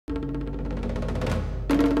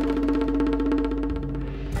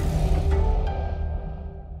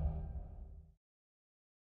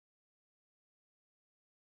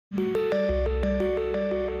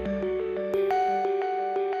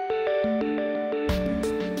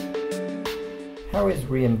How is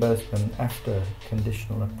reimbursement after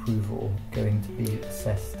conditional approval going to be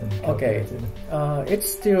assessed and calculated? Okay,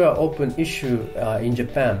 it's still an open issue in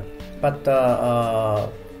Japan, but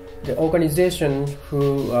the organization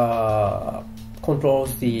who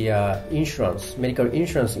controls the insurance, medical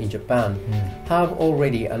insurance in Japan, have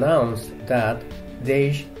already announced that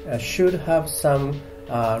they should have some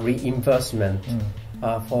reimbursement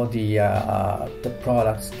for the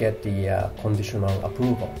products get the conditional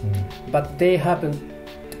approval. But they haven't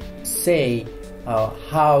say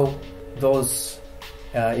how those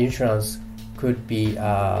insurance could be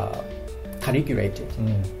calculated.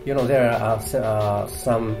 You know, there are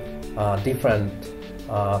some different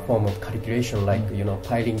form of calculation, like you know,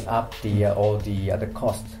 piling up the all the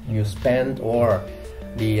cost you spend, or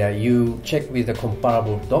the you check with the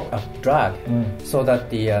comparable drug, so that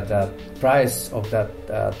the price of that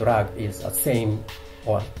drug is the same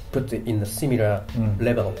or put in the similar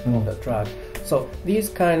level of the drug. So these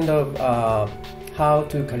kind of how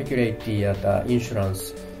to calculate the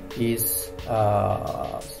insurance is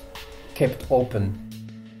kept open.